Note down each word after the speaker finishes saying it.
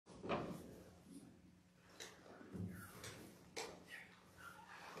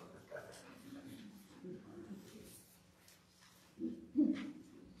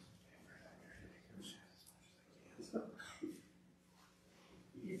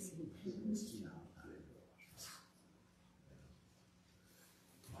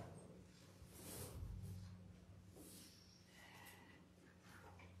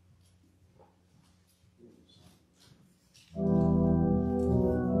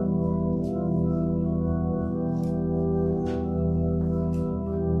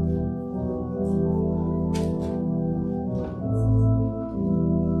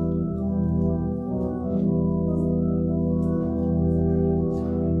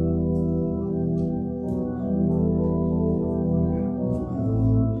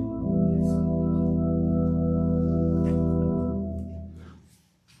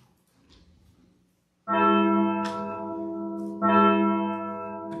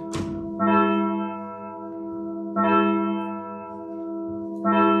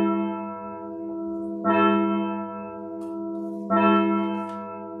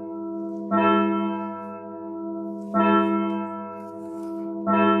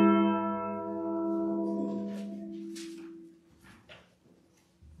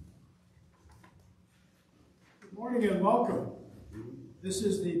And welcome. This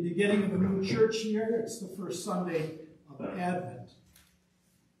is the beginning of a new church year. It's the first Sunday of Advent.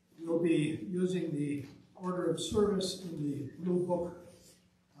 We'll be using the order of service in the blue book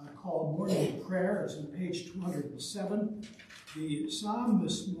called Morning Prayer. It's on page 207. The psalm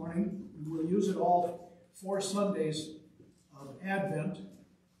this morning, we'll use it all 4 Sundays of Advent,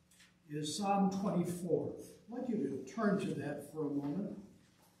 is Psalm 24. I'd like you to turn to that for a moment.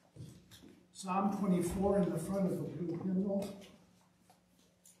 Psalm 24 in the front of the blue hymnal.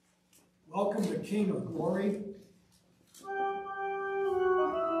 Welcome the King of Glory.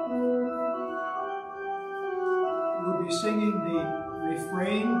 We'll be singing the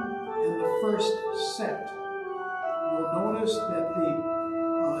refrain in the first set. You'll notice that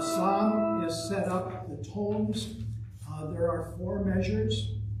the psalm is set up, the tones. There are 4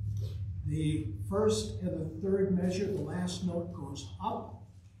 measures. The first and the third measure, the last note goes up.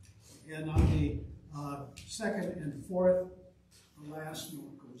 And on the second and fourth, the last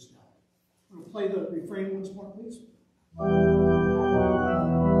note goes down. I'm going to play the refrain once more, please.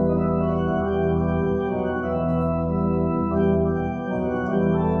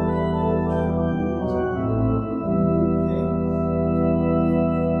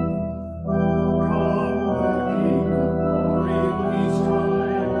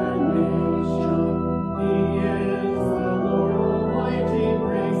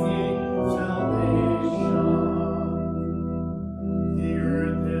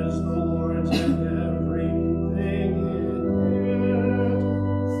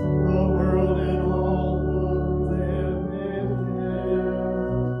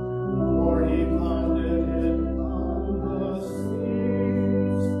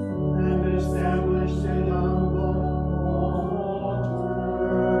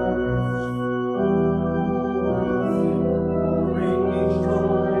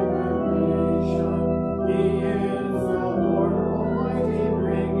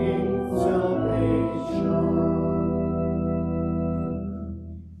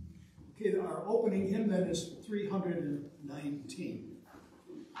 Hymn that is 319.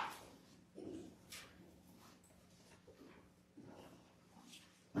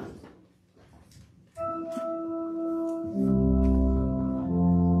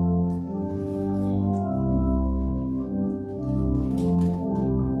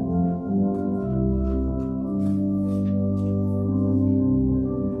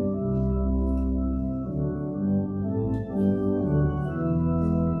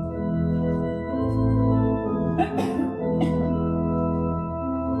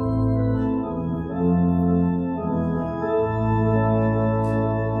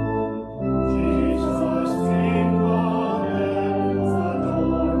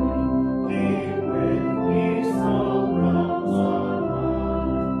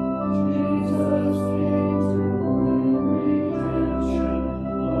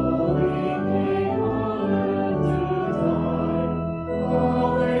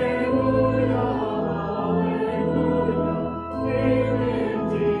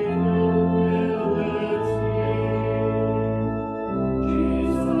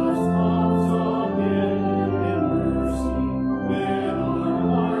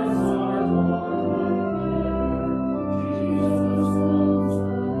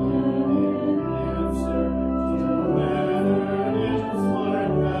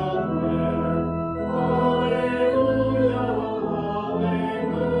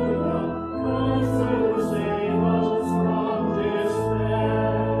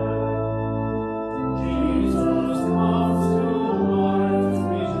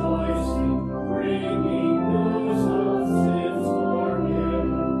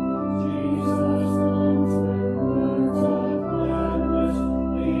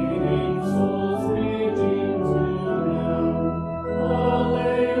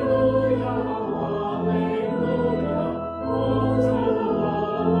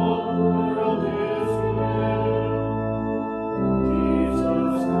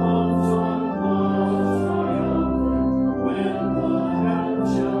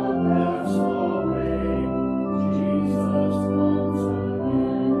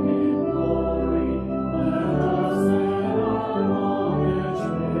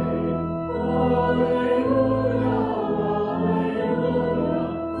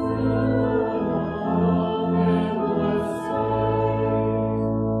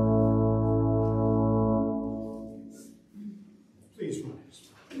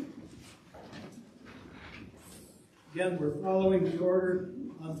 Again, we're following the order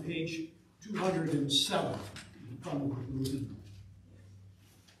on page 207 in front of the bulletin.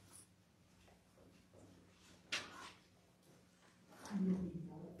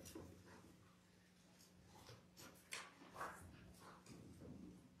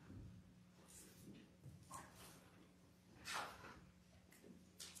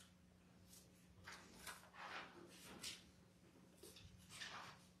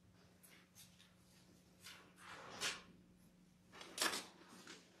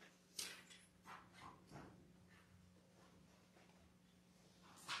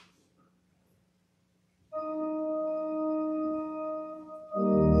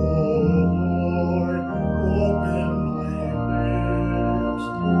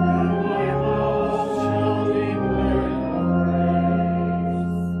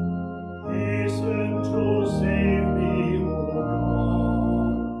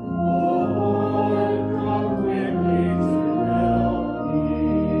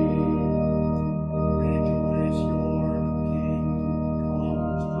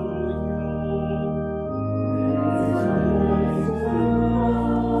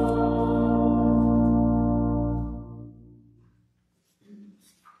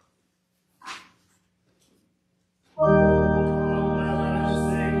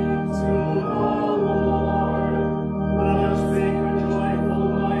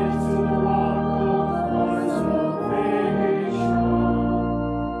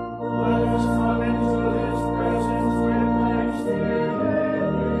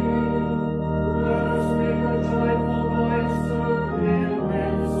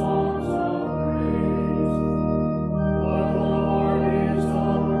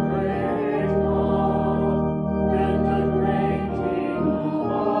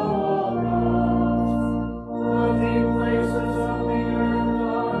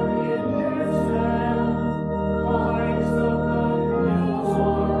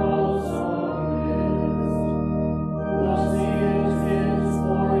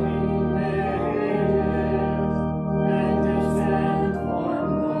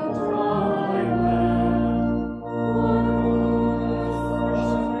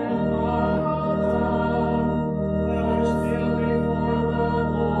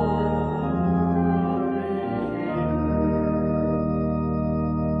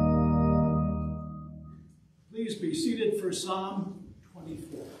 Please be seated for Psalm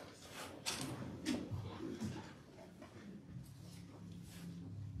 24.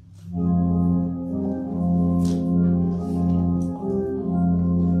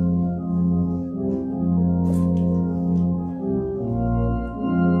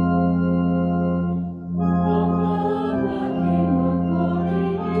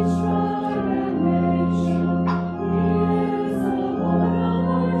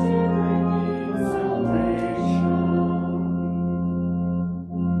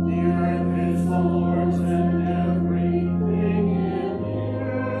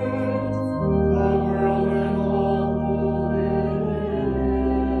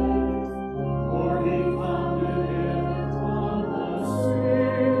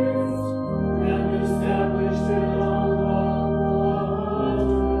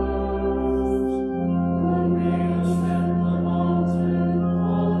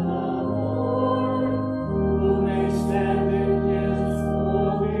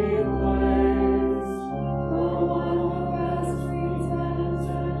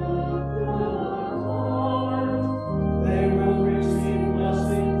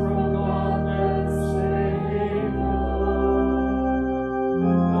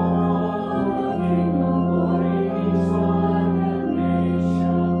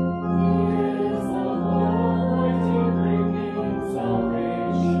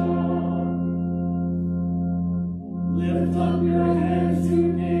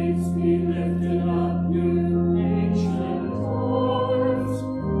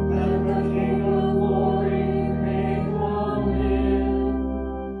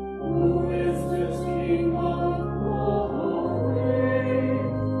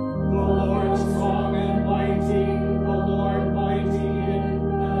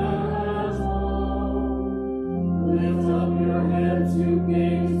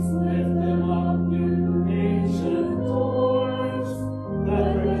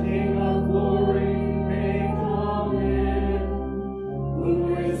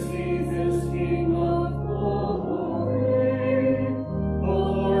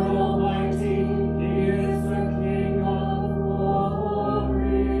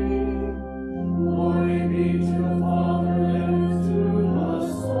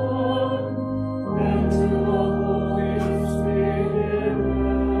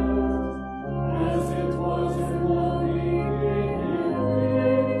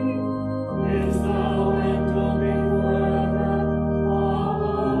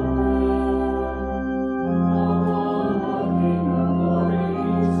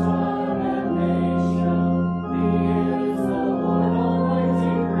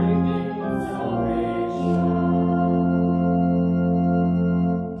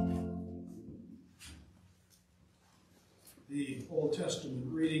 Old Testament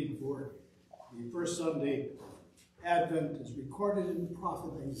reading for the first Sunday Advent is recorded in the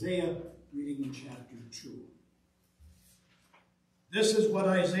prophet Isaiah, reading in chapter 2. This is what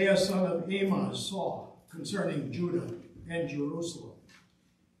Isaiah son of Amoz saw concerning Judah and Jerusalem.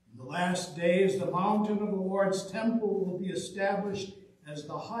 In the last days, the mountain of the Lord's temple will be established as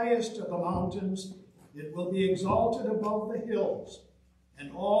the highest of the mountains. It will be exalted above the hills,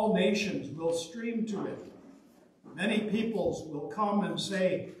 and all nations will stream to it. Many peoples will come and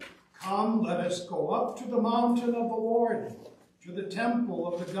say, "Come, let us go up to the mountain of the Lord, to the temple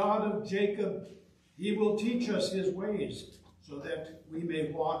of the God of Jacob. He will teach us his ways, so that we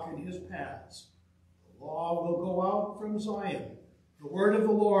may walk in his paths. The law will go out from Zion, the word of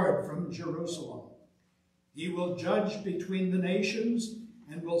the Lord from Jerusalem. He will judge between the nations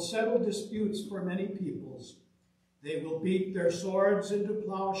and will settle disputes for many peoples. They will beat their swords into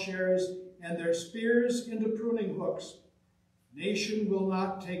plowshares and their spears into pruning hooks. Nation will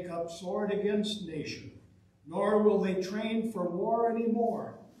not take up sword against nation, nor will they train for war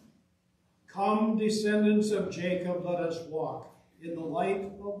anymore. Come, descendants of Jacob, let us walk in the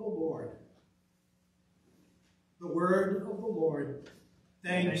light of the Lord." The word of the Lord.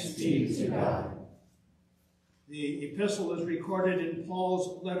 Thanks be to God. The epistle is recorded in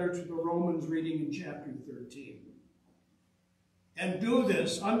Paul's letter to the Romans, reading in chapter 13. "And do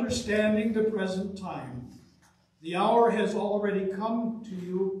this, understanding the present time. The hour has already come to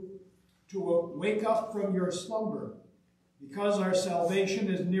you to wake up from your slumber, because our salvation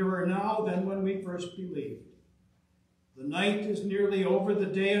is nearer now than when we first believed. The night is nearly over, the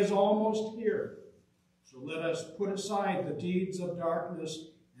day is almost here. So let us put aside the deeds of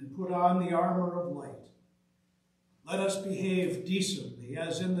darkness and put on the armor of light. Let us behave decently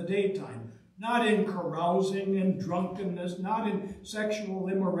as in the daytime, not in carousing and drunkenness, not in sexual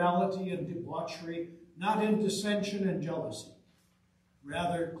immorality and debauchery, not in dissension and jealousy.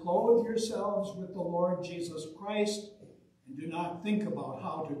 Rather, clothe yourselves with the Lord Jesus Christ, and do not think about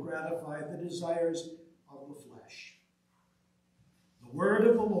how to gratify the desires of the flesh." The word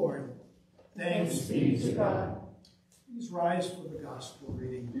of the Lord. Thanks be to God. Please rise for the gospel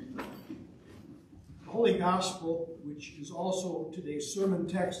reading. The Holy Gospel, which is also today's sermon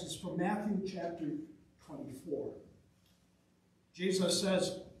text, is from Matthew chapter 24. Jesus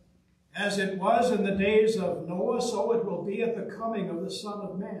says, "As it was in the days of Noah, so it will be at the coming of the Son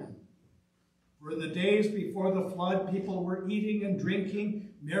of Man. For in the days before the flood, people were eating and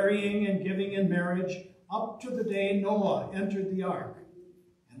drinking, marrying and giving in marriage, up to the day Noah entered the ark.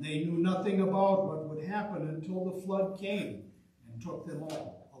 And they knew nothing about what would happen until the flood came and took them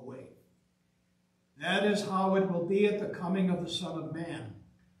all away. That is how it will be at the coming of the Son of Man.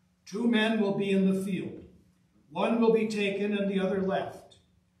 2 men will be in the field. One will be taken and the other left.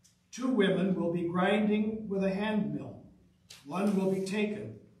 2 women will be grinding with a hand mill. One will be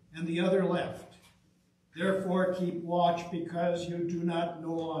taken and the other left. Therefore keep watch, because you do not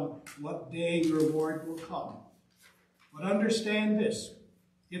know on what day your Lord will come. But understand this,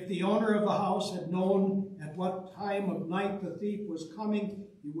 if the owner of the house had known at what time of night the thief was coming,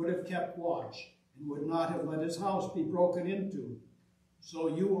 he would have kept watch and would not have let his house be broken into. So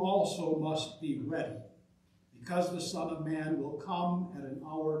you also must be ready, because the Son of Man will come at an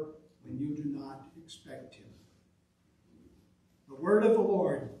hour when you do not expect him." The word of the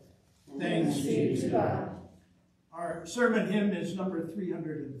Lord. Thanks be to God. Our sermon hymn is number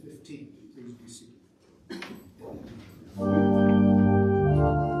 315. Please be seated.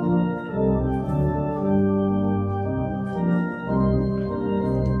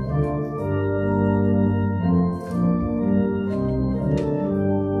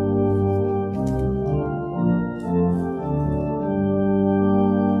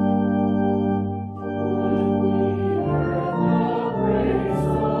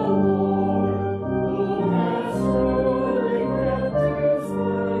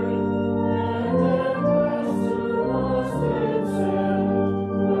 Stay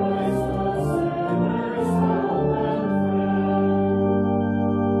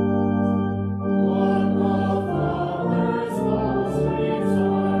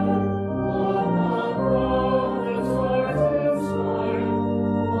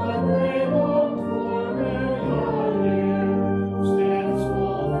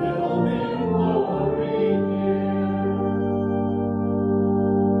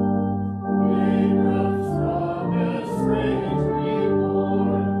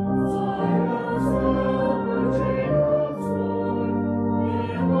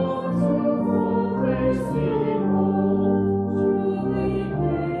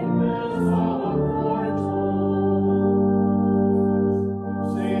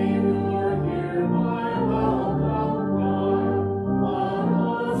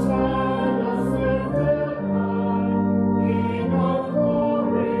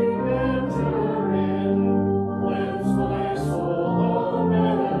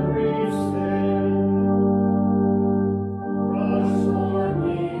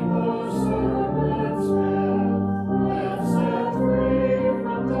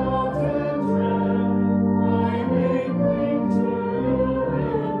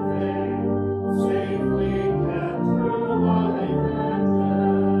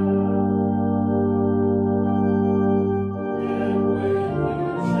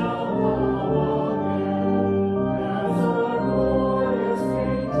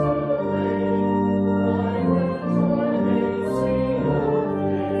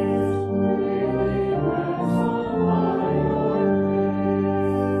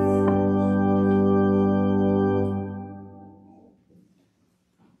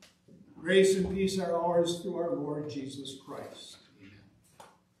Grace and peace are ours through our Lord Jesus Christ. Amen.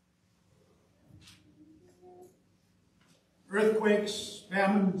 Earthquakes,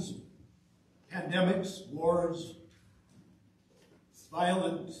 famines, pandemics, wars,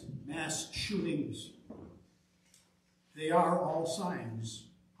 violent mass shootings, they are all signs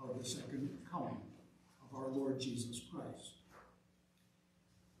of the second coming of our Lord Jesus Christ.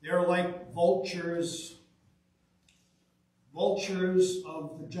 They are like vultures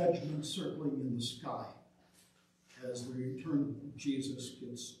of the judgment circling in the sky as the return of Jesus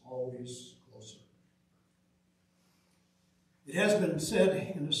gets always closer. It has been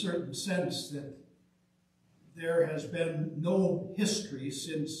said in a certain sense that there has been no history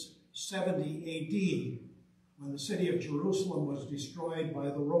since 70 A.D. when the city of Jerusalem was destroyed by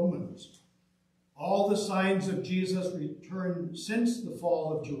the Romans. All the signs of Jesus' return since the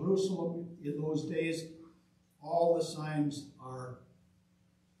fall of Jerusalem in those days, all the signs are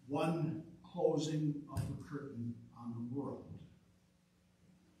one closing of the curtain on the world.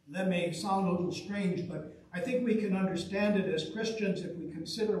 That may sound a little strange, but I think we can understand it as Christians if we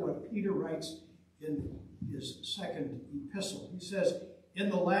consider what Peter writes in his second epistle. He says, "In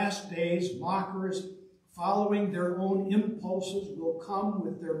the last days, mockers, following their own impulses, will come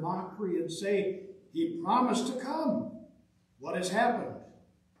with their mockery and say, 'He promised to come. What has happened?'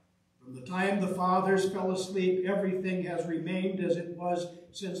 From the time the fathers fell asleep, everything has remained as it was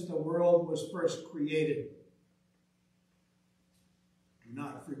since the world was first created." Do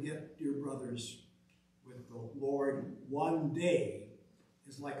not forget, dear brothers, with the Lord, one day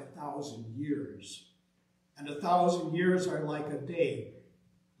is like 1,000 years, and 1,000 years are like a day.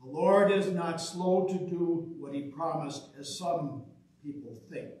 The Lord is not slow to do what he promised, as some people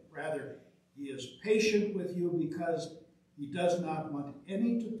think. Rather, he is patient with you because he does not want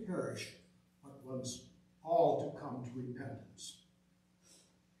any to perish, but wants all to come to repentance.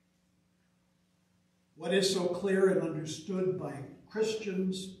 What is so clear and understood by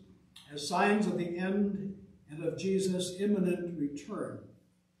Christians as signs of the end and of Jesus' imminent return,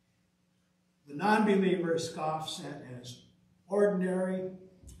 the non-believer scoffs at as ordinary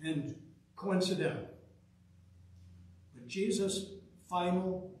and coincidental. But Jesus'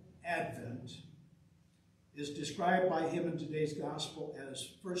 final advent is described by him in today's gospel as,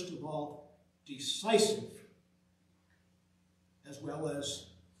 first of all, decisive, as well as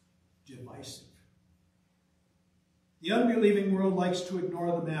divisive. The unbelieving world likes to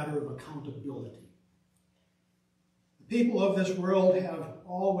ignore the matter of accountability. The people of this world have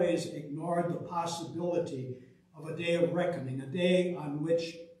always ignored the possibility of a day of reckoning, a day on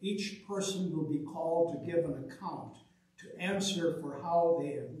which each person will be called to give an account, to answer for how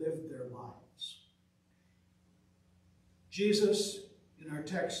they have lived their lives. Jesus, in our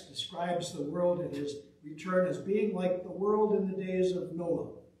text, describes the world at his return as being like the world in the days of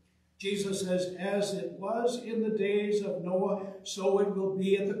Noah. Jesus says, "As it was in the days of Noah, so it will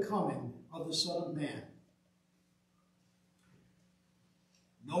be at the coming of the Son of Man."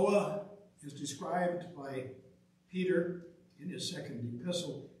 Noah is described by Peter in his second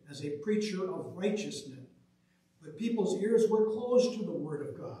epistle as a preacher of righteousness, but people's ears were closed to the word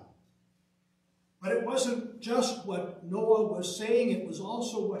of God. But it wasn't just what Noah was saying, it was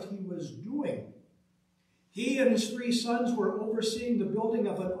also what he was doing. He and his 3 sons were overseeing the building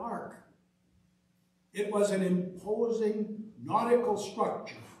of an ark. It was an imposing nautical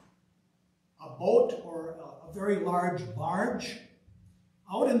structure, a boat or a very large barge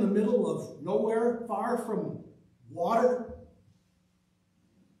out in the middle of nowhere, far from water.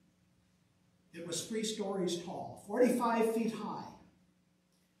 It was 3 stories tall, 45 feet high.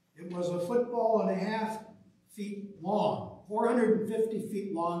 It was a football and a half feet long, 450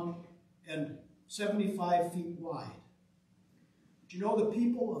 feet long, and 75 feet wide. But you know, the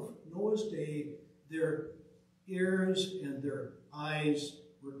people of Noah's day, their ears and their eyes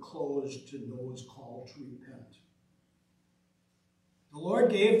were closed to Noah's call to repent. The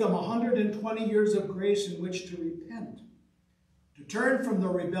Lord gave them 120 years of grace in which to repent, to turn from their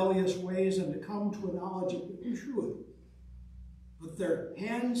rebellious ways and to come to a knowledge of the truth. But their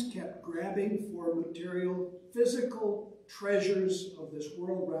hands kept grabbing for material, physical treasures of this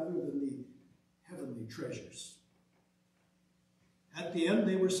world rather than the heavenly treasures. At the end,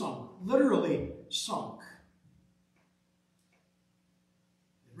 they were sunk, literally sunk.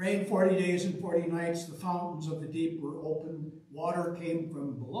 It rained 40 days and 40 nights. The fountains of the deep were opened. Water came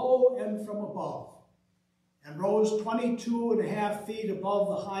from below and from above, and rose 22.5 feet above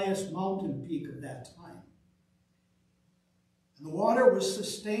the highest mountain peak of that time. And the water was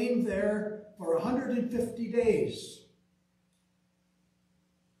sustained there for 150 days,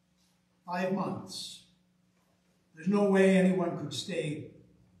 5 months. There's no way anyone could stay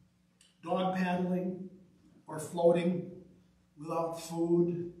dog paddling or floating without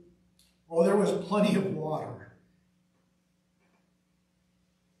food. Oh, there was plenty of water,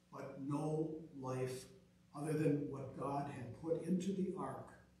 but no life other than what God had put into the ark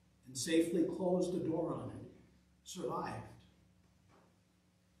and safely closed the door on it survived.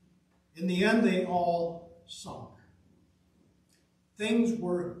 In the end, they all sunk. Things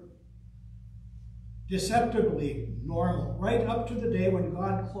were deceptively normal, right up to the day when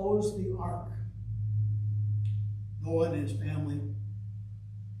God closed the ark. Noah and his family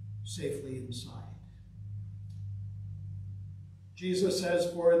safely inside. Jesus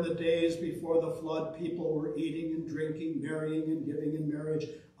says, "For in the days before the flood, people were eating and drinking, marrying and giving in marriage,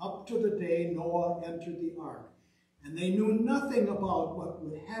 up to the day Noah entered the ark. And they knew nothing about what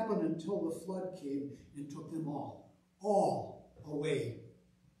would happen until the flood came and took them all away.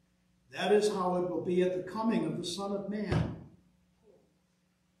 That is how it will be at the coming of the Son of Man."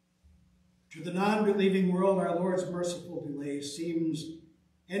 To the non-believing world, our Lord's merciful delay seems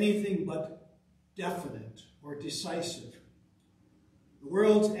anything but definite or decisive. The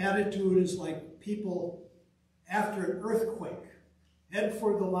world's attitude is like people after an earthquake, head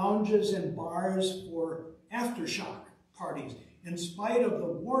for the lounges and bars for aftershock parties, in spite of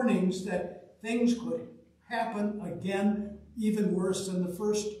the warnings that things could happen again, even worse than the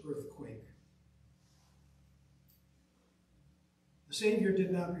first earthquake. The Savior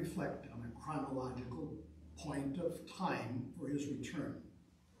did not reflect on a chronological point of time for his return.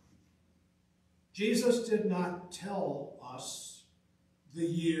 Jesus did not tell us the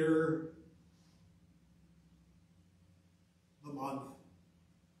year, the month,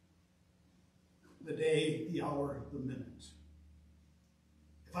 the day, the hour, the minute.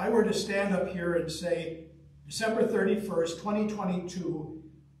 If I were to stand up here and say, December 31st, 2022,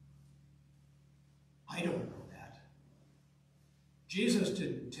 I don't know that. Jesus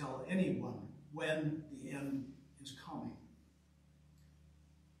didn't tell anyone when the end is coming.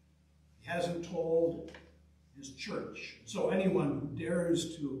 He hasn't told his church. So anyone who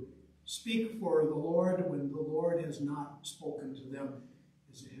dares to speak for the Lord when the Lord has not spoken to them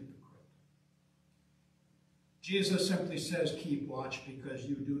is a hypocrite. Jesus simply says, keep watch because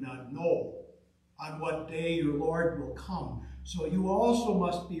you do not know on what day your Lord will come. So you also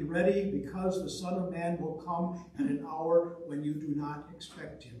must be ready because the Son of Man will come at an hour when you do not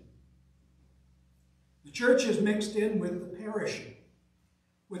expect him. The church is mixed in with the perishing,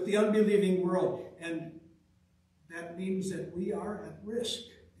 with the unbelieving world, and that means that we are at risk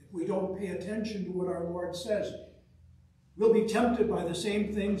if we don't pay attention to what our Lord says. We'll be tempted by the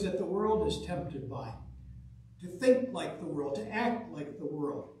same things that the world is tempted by. To think like the world, to act like the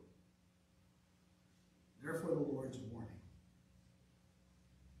world. Therefore, the Lord's warning.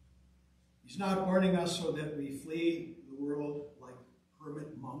 He's not warning us so that we flee the world like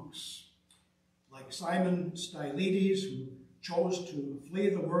hermit monks, like Simon Stylites, who chose to flee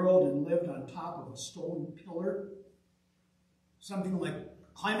the world and lived on top of a stone pillar. Something like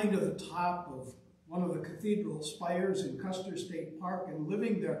climbing to the top of one of the cathedral spires in Custer State Park and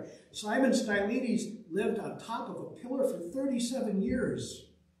living there. Simon Stylites lived on top of a pillar for 37 years.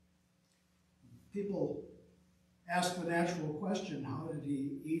 People ask the natural question, how did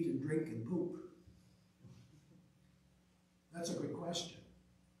he eat and drink and poop? That's a good question.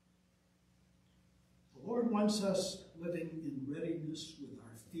 The Lord wants us living in readiness with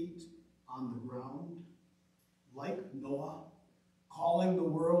our feet on the ground, like Noah, calling the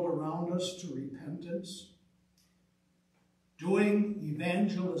world around us to repentance, doing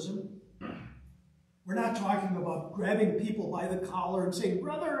evangelism. We're not talking about grabbing people by the collar and saying,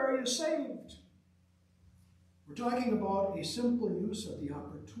 brother, are you saved? We're talking about a simple use of the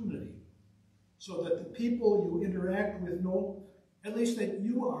opportunity so that the people you interact with know at least that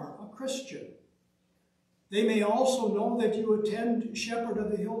you are a Christian. They may also know that you attend Shepherd of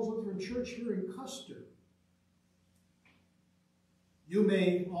the Hills Lutheran Church here in Custer. You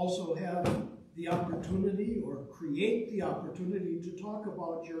may also have the opportunity or create the opportunity to talk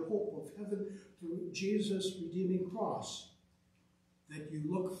about your hope of heaven through Jesus' redeeming cross, that you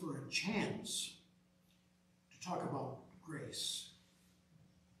look for a chance to talk about grace.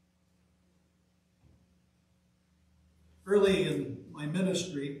 Early in my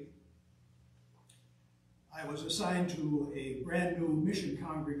ministry, I was assigned to a brand new mission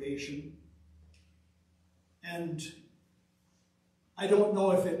congregation, and I don't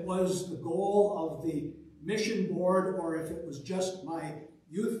know if it was the goal of the mission board or if it was just my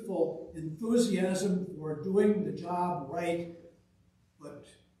youthful enthusiasm for doing the job right, but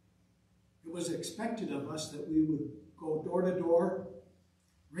it was expected of us that we would go door to door,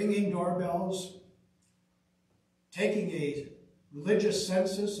 ringing doorbells, taking a religious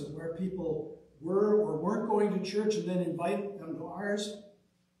census of where people were or weren't going to church and then invite them to ours.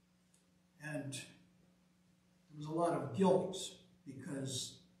 And there was a lot of guilt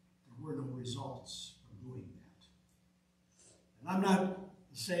because there were no results of doing that. And I'm not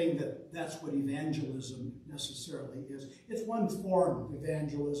saying that that's what evangelism necessarily is. It's one form of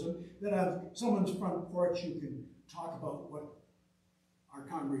evangelism, that on someone's front porch you can talk about what our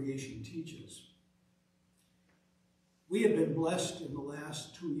congregation teaches. We have been blessed in the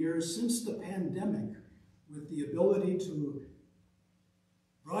last 2 years since the pandemic with the ability to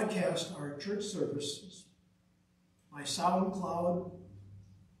broadcast our church services by SoundCloud,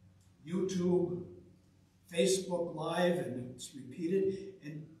 YouTube, Facebook Live, and it's repeated.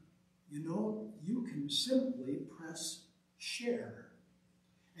 And you know, you can simply press share.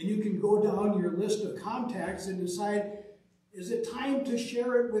 And you can go down your list of contacts and decide, is it time to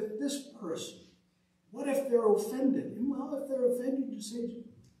share it with this person? What if they're offended? And well, if they're offended, you say,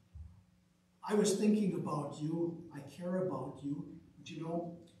 I was thinking about you, I care about you. But you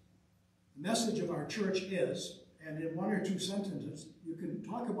know, the message of our church is, and in 1 or 2 sentences, you can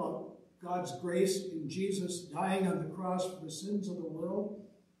talk about God's grace in Jesus dying on the cross for the sins of the world,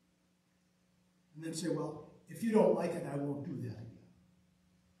 and then say, well, if you don't like it, I won't do that again.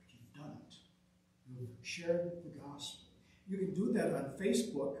 But you've done it. You've shared the gospel. You can do that on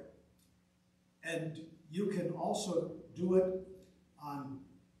Facebook, and you can also do it on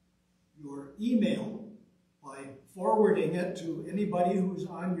your email by forwarding it to anybody who's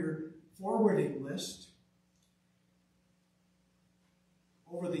on your forwarding list.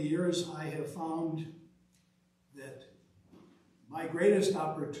 Over the years, I have found that my greatest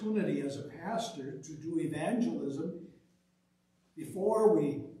opportunity as a pastor to do evangelism, before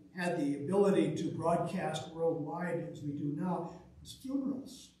we had the ability to broadcast worldwide as we do now, was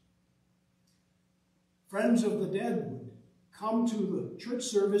funerals. Friends of the dead would come to the church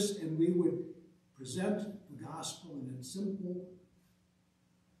service and we would present the gospel in simple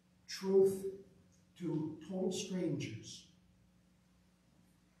truth to total strangers.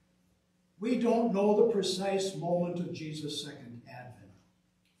 We don't know the precise moment of Jesus' second advent.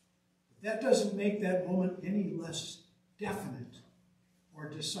 But that doesn't make that moment any less definite or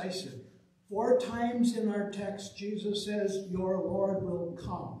decisive. 4 times in our text, Jesus says, your Lord will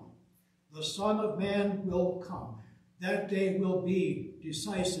come. The Son of Man will come. That day will be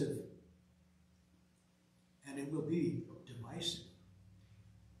decisive. And it will be divisive.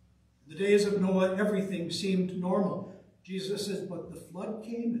 In the days of Noah, everything seemed normal. Jesus says, but the flood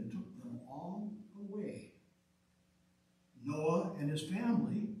came and took them all away. Noah and his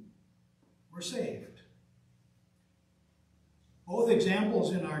family were saved. Both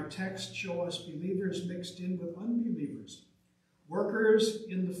examples in our text show us believers mixed in with unbelievers. Workers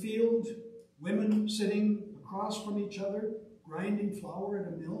in the field, women sitting across from each other, grinding flour in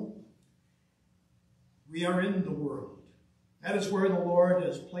a mill. We are in the world. That is where the Lord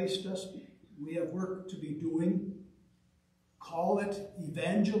has placed us. We have work to be doing. Call it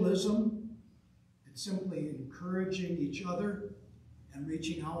evangelism. It's simply encouraging each other and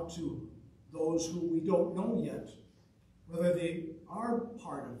reaching out to those who we don't know yet, whether they are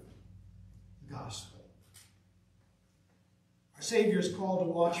part of the gospel. Our Savior's call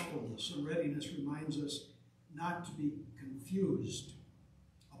to watchfulness and readiness reminds us not to be confused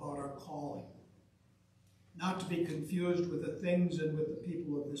about our calling, not to be confused with the things and with the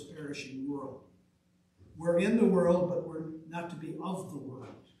people of this perishing world. We're in the world, but we're not to be of the world.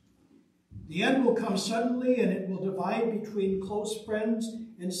 The end will come suddenly, and it will divide between close friends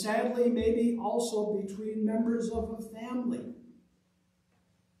and sadly maybe also between members of a family,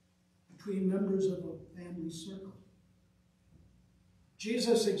 between members of a family circle.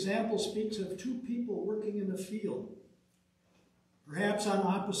 Jesus' example speaks of 2 people working in a field, perhaps on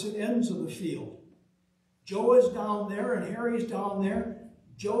opposite ends of the field. Joe is down there and Harry's down there.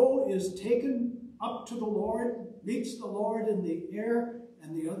 Joe is taken up to the Lord, meets the Lord in the air,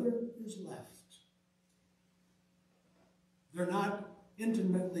 and the other is left. They're not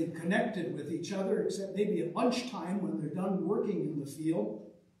intimately connected with each other, except maybe at lunchtime when they're done working in the field.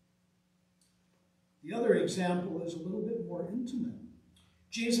 The other example is a little bit more intimate.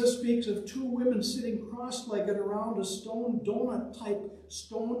 Jesus speaks of 2 women sitting cross-legged around a stone donut-type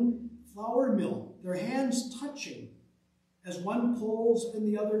stone flour mill, their hands touching as one pulls and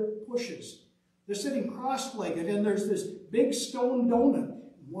the other pushes. They're sitting cross-legged and there's this big stone donut.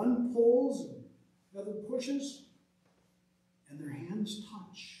 One pulls and the other pushes, and their hands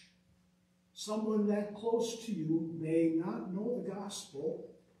touch. Someone that close to you may not know the gospel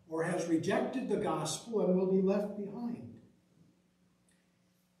or has rejected the gospel and will be left behind.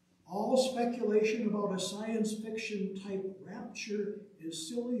 All speculation about a science fiction type rapture is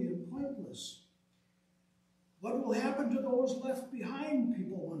silly and pointless. What will happen to those left behind,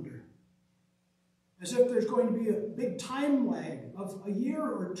 people wonder? As if there's going to be a big time lag of a year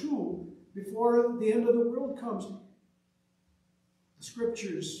or two before the end of the world comes. The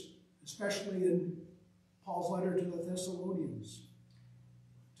scriptures, especially in Paul's letter to the Thessalonians,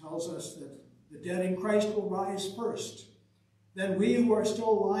 tells us that the dead in Christ will rise first. Then we who are still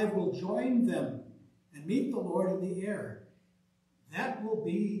alive will join them and meet the Lord in the air. That will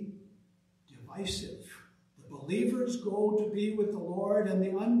be divisive. The believers go to be with the Lord, and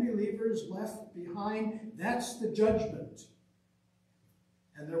the unbelievers left behind. That's the judgment.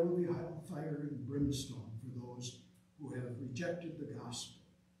 And there will be fire and brimstone for those who have rejected the gospel.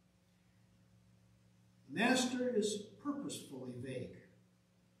 The Master is purposefully vague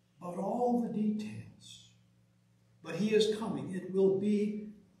about all the details. But he is coming. It will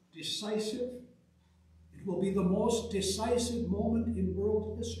be decisive. It will be the most decisive moment in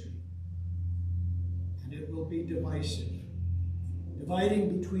world history. And it will be divisive,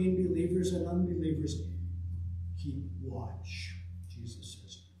 dividing between believers and unbelievers. Keep watch, Jesus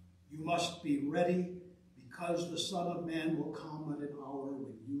says. You must be ready, because the Son of Man will come at an hour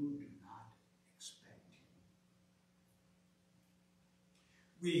when you do not expect him.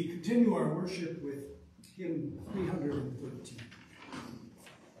 We continue our worship with hymn 313.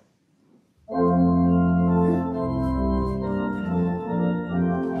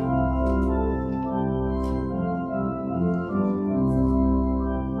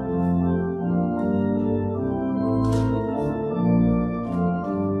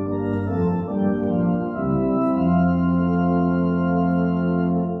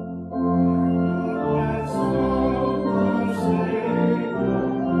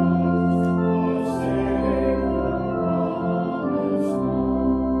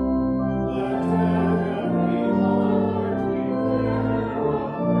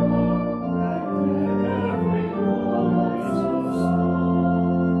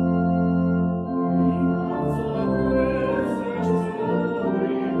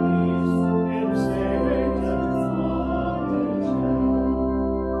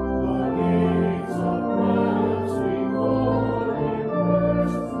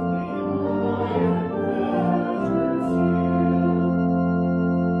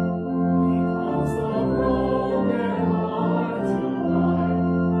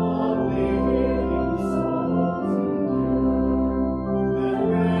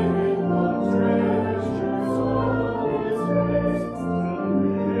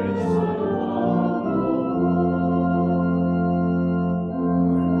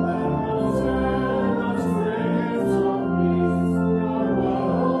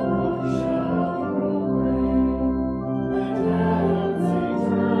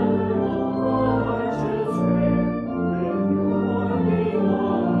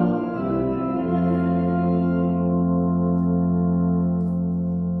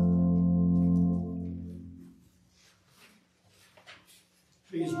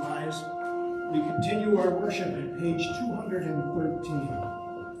 Please rise. We continue our worship at page 213.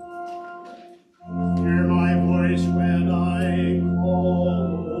 Hear my voice when I call,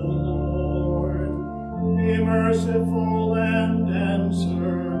 O Lord. Be merciful and answer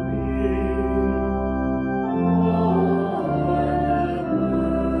me. Lord, have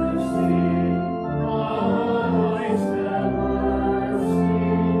mercy. Christ, have mercy.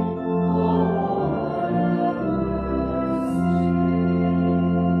 Lord, have mercy.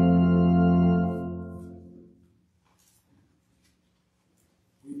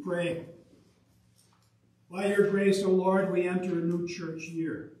 We pray. By your grace, O Lord, we enter a new church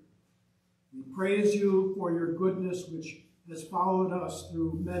year. We praise you for your goodness, which has followed us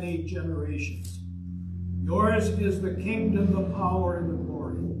through many generations. Yours is the kingdom, the power, and the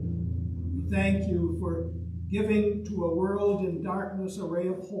glory. We thank you for giving to a world in darkness a ray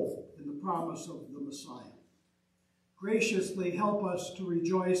of hope in the promise of the Messiah. Graciously help us to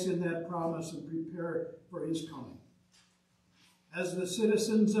rejoice in that promise and prepare for his coming. As the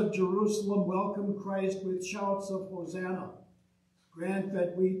citizens of Jerusalem welcome Christ with shouts of Hosanna, grant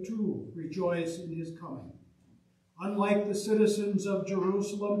that we too rejoice in his coming. Unlike the citizens of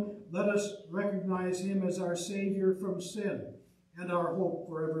Jerusalem, let us recognize him as our Savior from sin and our hope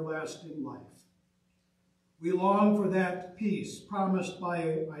for everlasting life. We long for that peace promised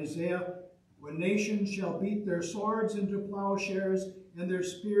by Isaiah, when nations shall beat their swords into plowshares and their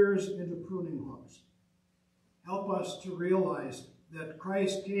spears into pruning hooks. Help us to realize that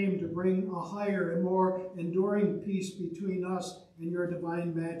Christ came to bring a higher and more enduring peace between us and your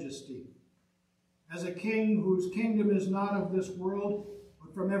divine majesty. As a king whose kingdom is not of this world, but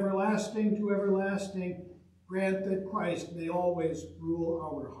but from everlasting to everlasting, grant that Christ may always rule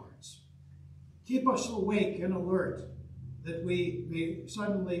our hearts. Keep us awake and alert, that we may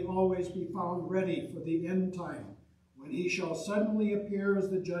suddenly always be found ready for the end time, when he shall suddenly appear as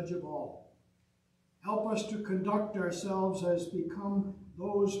the judge of all. Help us to conduct ourselves as become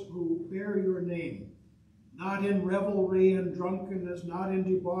those who bear your name, not in revelry and drunkenness, not in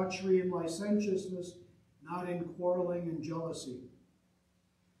debauchery and licentiousness, not in quarreling and jealousy.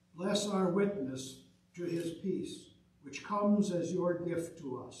 Bless our witness to his peace, which comes as your gift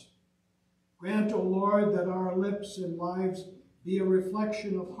to us. Grant, O Lord, that our lips and lives be a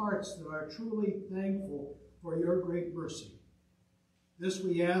reflection of hearts that are truly thankful for your great mercy. This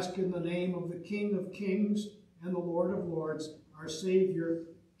we ask in the name of the King of Kings and the Lord of Lords, our Savior,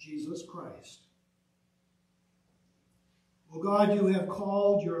 Jesus Christ. O God, you have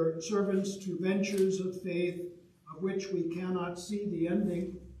called your servants to ventures of faith, of which we cannot see the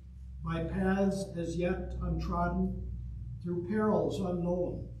ending, by paths as yet untrodden, through perils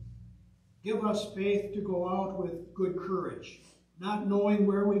unknown. Give us faith to go out with good courage, not knowing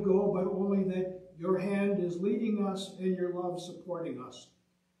where we go, but only that your hand is leading us and your love supporting us.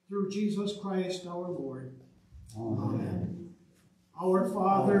 Through Jesus Christ our Lord. Amen. Our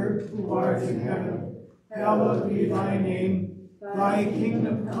Father, who art in heaven, hallowed be thy name. Thy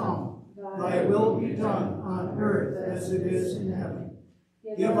kingdom come, thy will be done on earth as it is in heaven.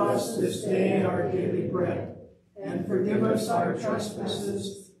 Give us this day our daily bread, and forgive us our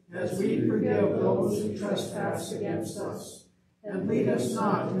trespasses, as we forgive those who trespass against us. And lead us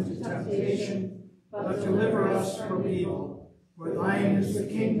not into temptation, but deliver us from evil. For thine is the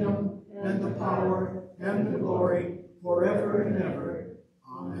kingdom, and the power, and the glory, forever and ever.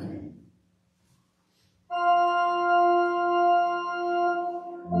 Amen.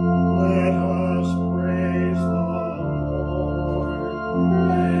 Let us praise the Lord.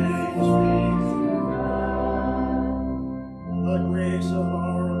 Thanks be to God. The grace of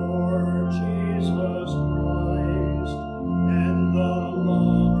our Lord Jesus Christ, and the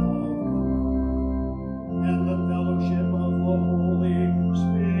love of God, and the fellowship of the Holy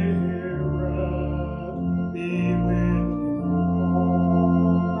Spirit be with you all.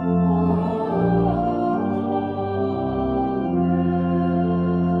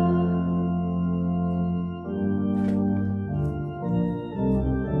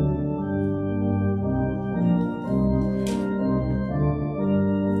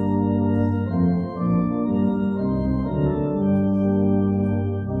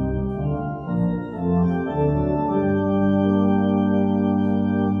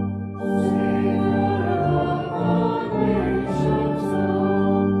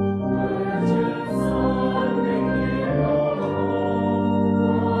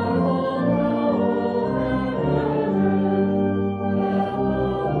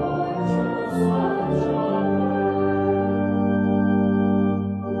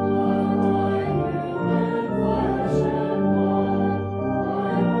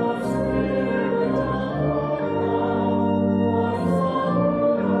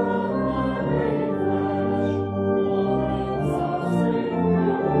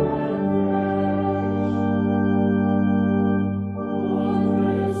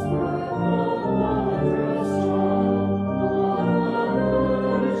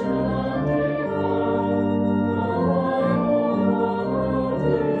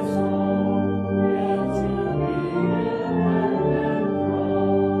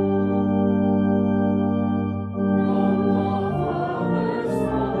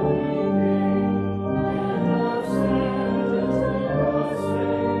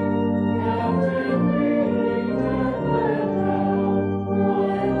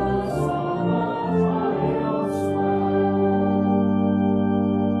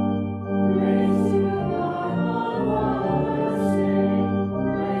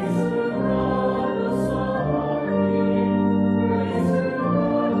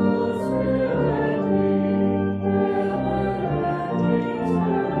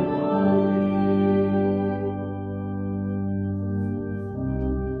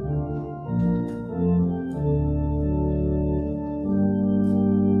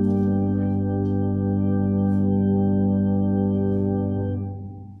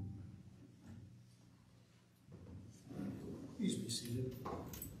 Please be seated.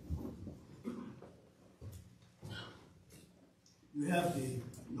 You have the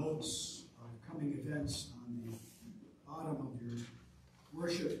notes of coming events on the bottom of your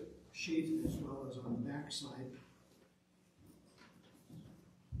worship sheet as well as on the back side.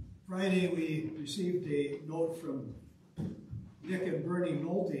 Friday we received a note from Nick and Bernie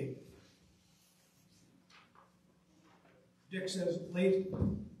Nolte. Dick says, late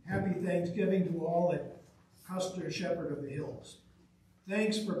happy Thanksgiving to all at Custer, Shepherd of the Hills.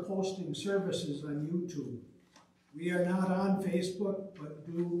 Thanks for posting services on YouTube. We are not on Facebook, but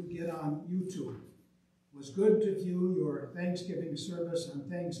do get on YouTube. It was good to view your Thanksgiving service on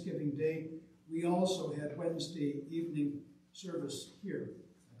Thanksgiving Day. We also had Wednesday evening service here.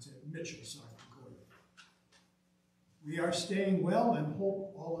 That's at Mitchell, South Dakota. We are staying well and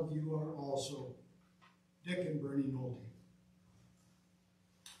hope all of you are also. Dick and Bernie Nolte.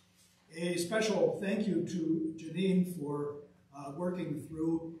 A special thank you to Janine for working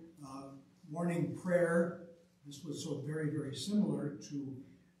through morning prayer. This was so very, very similar to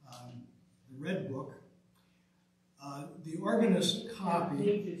the Red Book. The organist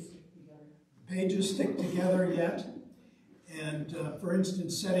copy, the pages stick together yet. And for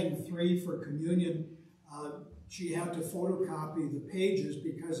instance, setting 3 for communion, she had to photocopy the pages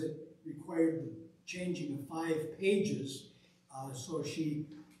because it required the changing of 5 pages. So she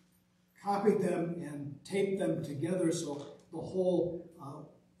copied them and taped them together so the whole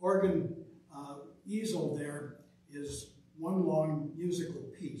organ easel there is one long musical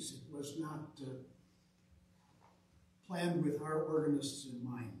piece. It was not planned with our organists in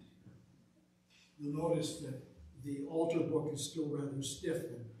mind. You'll notice that the altar book is still rather stiff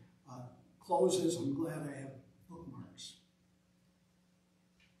and closes. I'm glad I have bookmarks.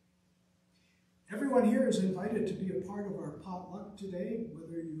 Everyone here is invited to be a part of our potluck today,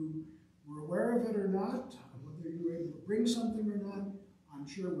 whether you were aware of it or not, whether you were able to bring something or not. I'm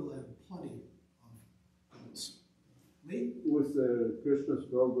sure we'll have plenty of things. Lee? With the Christmas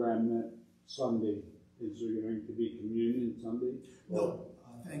program that Sunday, is there going to be communion Sunday? No,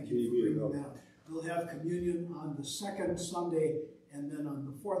 thank you for bringing that up. We'll have communion on the 2nd Sunday and then on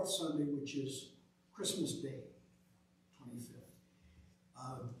the 4th Sunday, which is Christmas Day,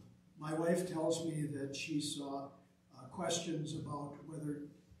 25th. My wife tells me that she saw questions about whether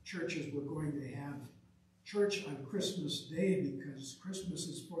churches were going to have church on Christmas Day because Christmas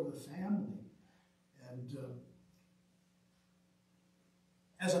is for the family. And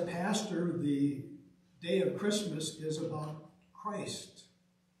as a pastor, the day of Christmas is about Christ.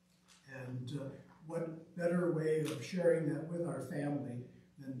 And what better way of sharing that with our family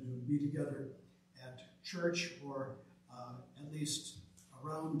than to be together at church or at least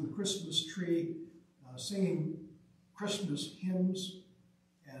around the Christmas tree, singing Christmas hymns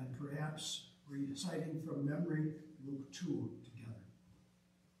and perhaps reciting from memory Luke 2 together.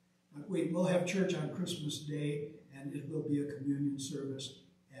 But we'll have church on Christmas Day, and it will be a communion service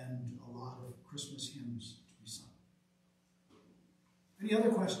and a lot of Christmas hymns to be sung. Any other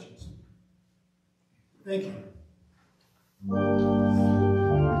questions? Thank you.